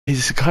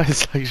This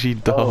guy's actually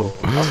dumb. Oh,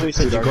 I thought you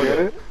said you got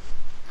it.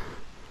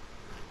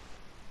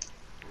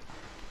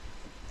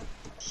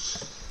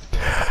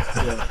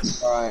 Yeah.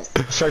 Alright.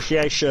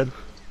 Association.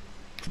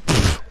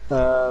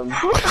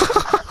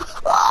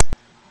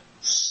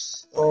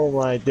 Oh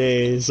my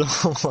days.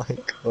 Oh my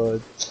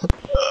god.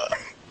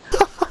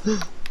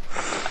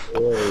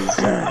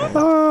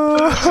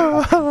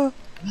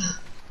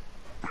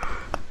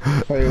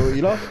 Hey,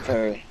 you laugh?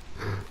 Hey.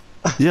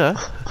 Yeah.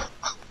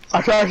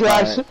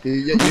 Right.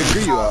 You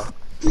agree you are?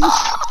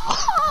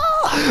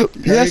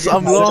 Yes,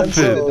 I'm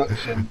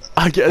laughing.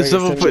 I get a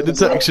 7-point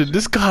deduction.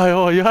 This guy,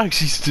 oh, you're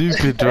actually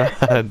stupid,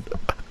 man.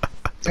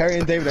 Terry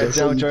and David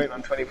are now joined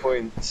on 20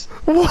 points.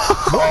 What?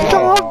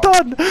 No, I'm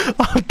done.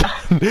 I'm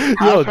done.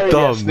 You're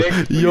dumb.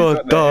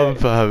 You're dumb,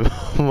 fam.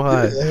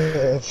 Why?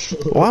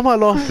 Why am I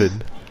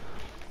laughing?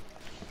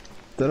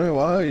 Don't know,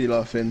 why are you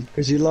laughing?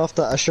 Because you laughed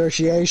at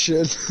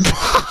association.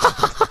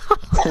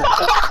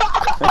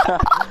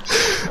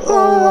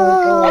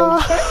 Oh my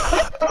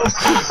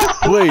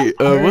god. Wait,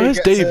 where's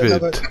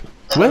David?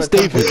 Where's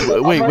David?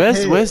 Wait,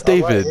 where's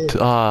David?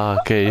 Ah,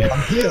 okay.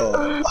 I'm here.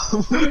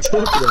 What are you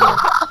talking about?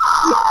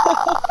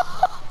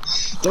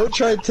 Don't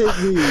try and take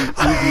me,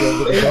 TV,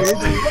 over the bus.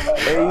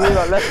 Hey, you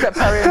lot, let's get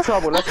Perry in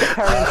trouble. Let's get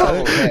Perry in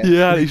trouble.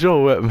 Yeah, he's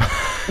all wet, man.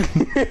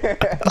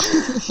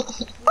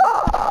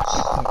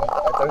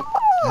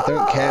 I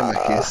don't care,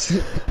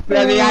 Mackies.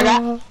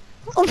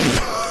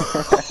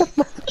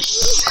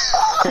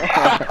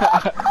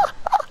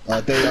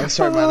 Oh, Dave, I'm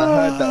sorry, man. I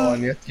heard that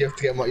one. You have to get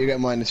you get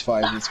 -5. It's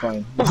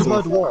fine. You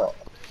heard what?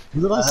 What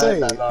did I say?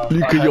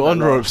 Luca, you're on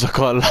ropes. I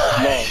can't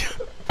lie.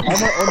 I'm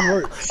not on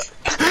ropes.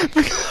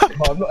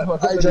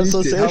 I just saw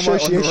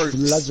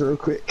association lads real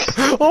quick.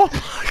 Oh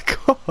my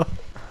god.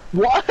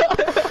 What?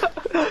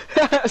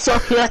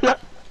 Sorry.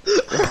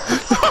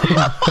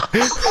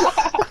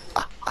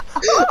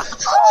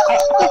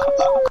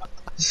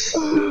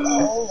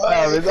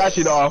 It's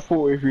actually not our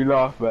fault if you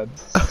laugh, man.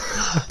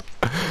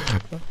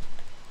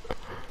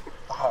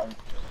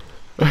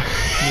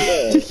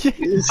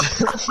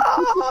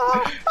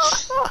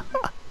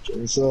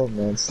 So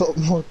man, stop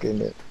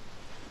mocking it.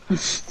 I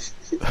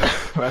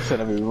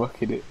said I've been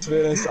mocking it. To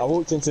be honest, I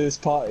walked into this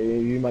party,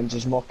 you man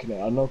just mocking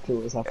it. I had no clue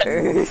what was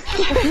happening.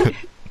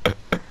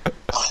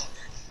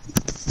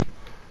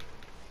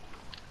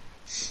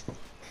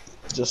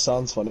 Just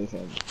sounds funny,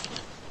 fam.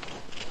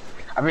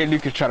 I think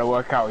Luca's trying to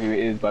work out who it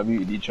is by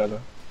muting each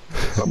other.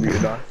 By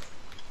muting us.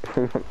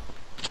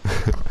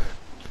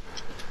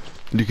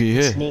 Luca, you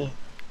It's here? me.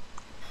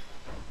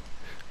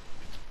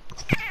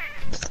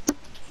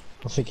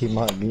 I think he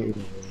might mute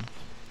me.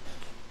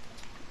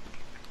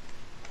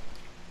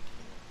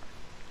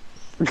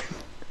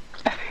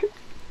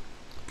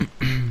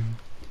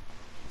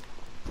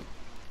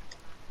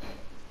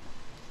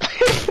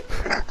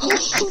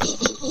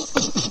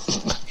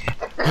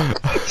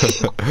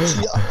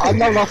 I'm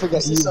not laughing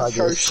at you,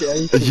 Maggie.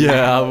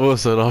 Yeah, I'm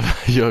also not.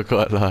 You're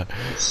quite like.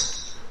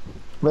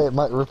 Wait,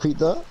 Mike, repeat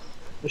that?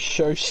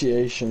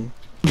 Association.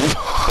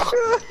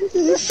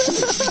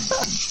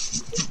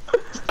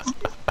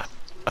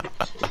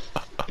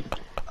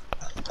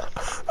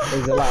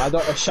 Is it like, I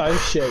don't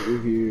associate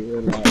with you,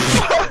 and like...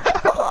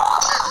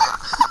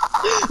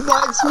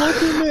 Max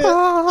looking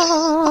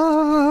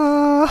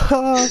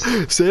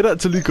it! Say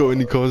that to Luca when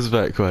he comes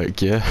back, like,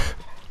 yeah?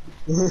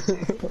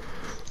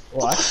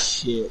 What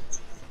shit.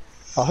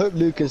 I hope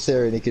Luca's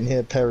here and he can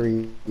hear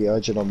Perry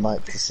urging on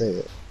Mike to say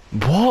it.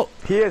 What?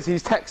 He is,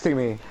 he's texting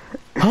me.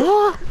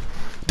 Huh?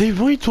 Dave,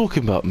 what are you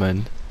talking about,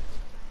 man?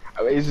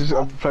 I mean, he's just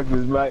unplugging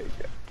his mic.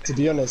 To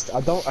be honest,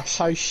 I don't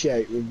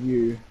associate with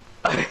you.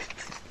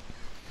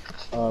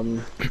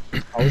 I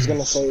was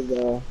gonna say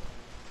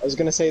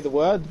the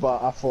word,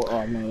 but I thought,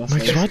 oh no,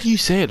 that's Why do you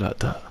say it like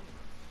that?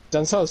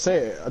 Denzel, say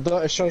it. I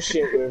don't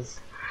associate with.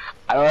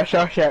 I don't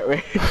associate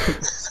with.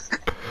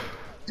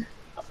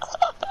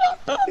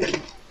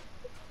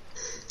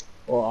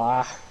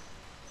 Well,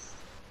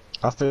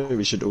 I think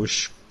we should all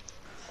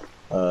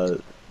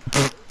What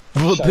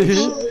the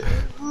hell?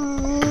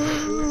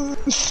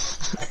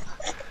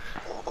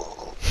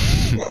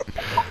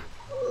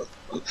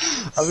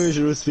 I think we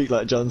should all speak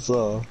like John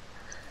Saw.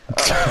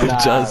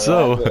 John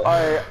So.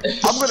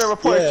 I'm gonna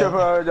report it to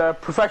the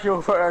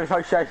professional football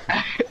association.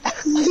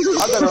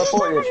 I'm gonna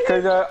report this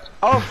because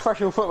I'm a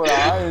professional footballer.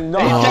 I'm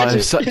not. Oh,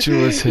 if Satchel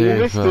was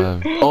here,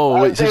 fam.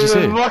 Oh, wait, did you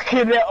say?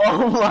 Mocking it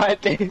all my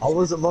days. I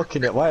wasn't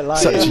mocking it. Why lie?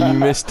 Satchel, you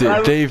missed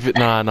it. David,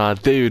 nah,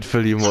 David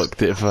fully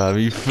mocked it, fam.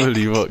 He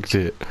fully mocked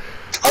it.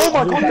 Oh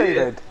my god,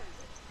 David.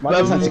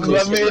 Let me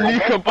and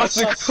Luca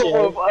busting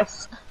all of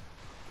us.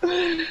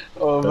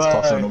 Oh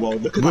man.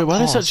 Wait, why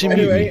does Satchel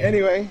mute me?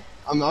 Anyway,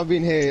 I've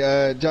been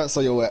here, Jats,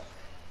 so you're wet.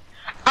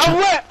 I'm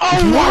wet!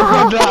 Oh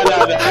my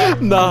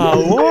god, no. Nah,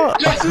 what?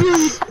 Just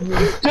me!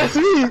 Just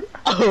me!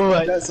 Oh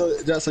my god.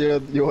 Jats, so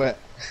you're wet.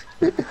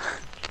 Trying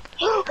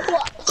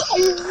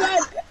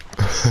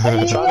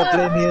to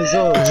blame me as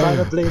well. Trying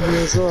to blame me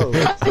as well. For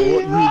what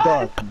you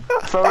done.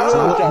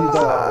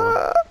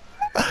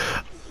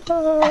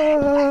 For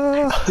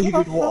real,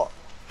 David, what?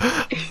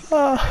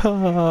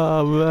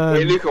 Oh, man.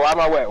 Hey, Luca, why am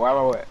I wet? Why am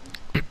I wet?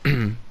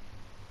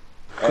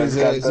 Because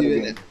you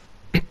in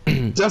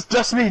it.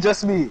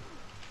 Just me.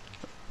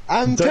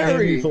 I'm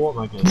Perry.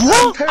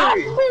 What?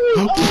 Perry.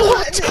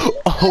 What?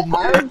 Oh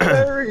my. I'm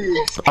Perry.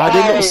 I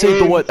did not say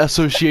the word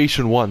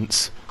association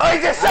once. I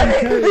just said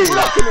it! He's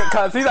mocking it,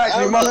 cuz. He's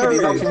actually mocking it.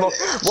 He's actually mocking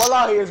it.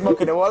 Wallahi, he's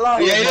mocking it.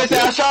 Wallahi. Yeah, you didn't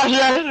say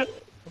association.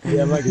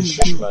 Yeah, make it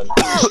shush, man.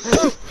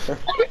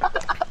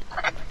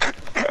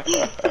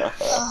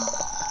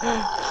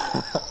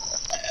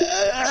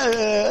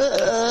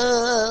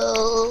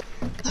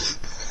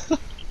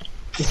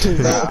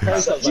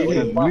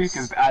 Luke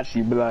is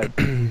actually blind.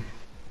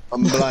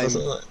 I'm blind.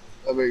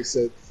 That makes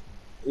sense.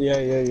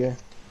 Yeah.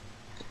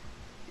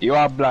 You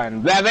are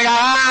blind.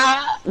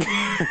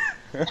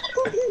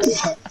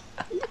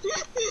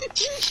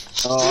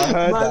 Oh, I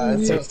heard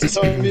that. So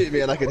someone muted me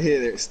and I could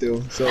hear it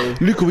still. So.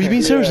 Luca, were you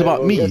being serious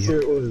about me? Guess who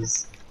it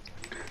was?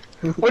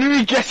 What do you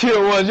mean guess who it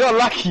was? You're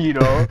lucky, you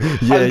know.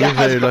 Yeah, you're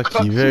very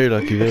lucky, very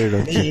lucky, very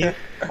lucky.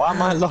 Why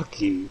am I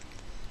lucky?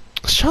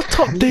 Shut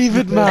up,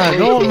 David,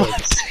 man. Oh my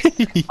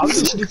days. I'm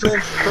literally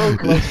playing pro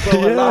clubs, bro.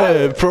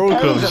 Yeah, pro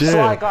clubs, Perry's a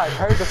sly yeah. guy.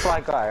 Perry's a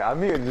sly guy. I'm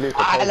muting Luca.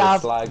 I Perry's a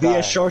love sly the guy.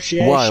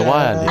 association. Why,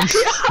 Alex?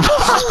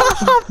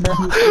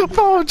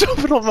 Bro, I'm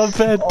jumping off my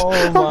bed. Oh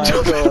my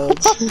god.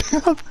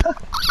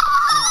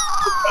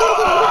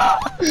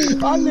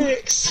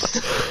 Alex!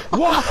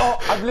 What? Oh,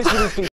 I've literally been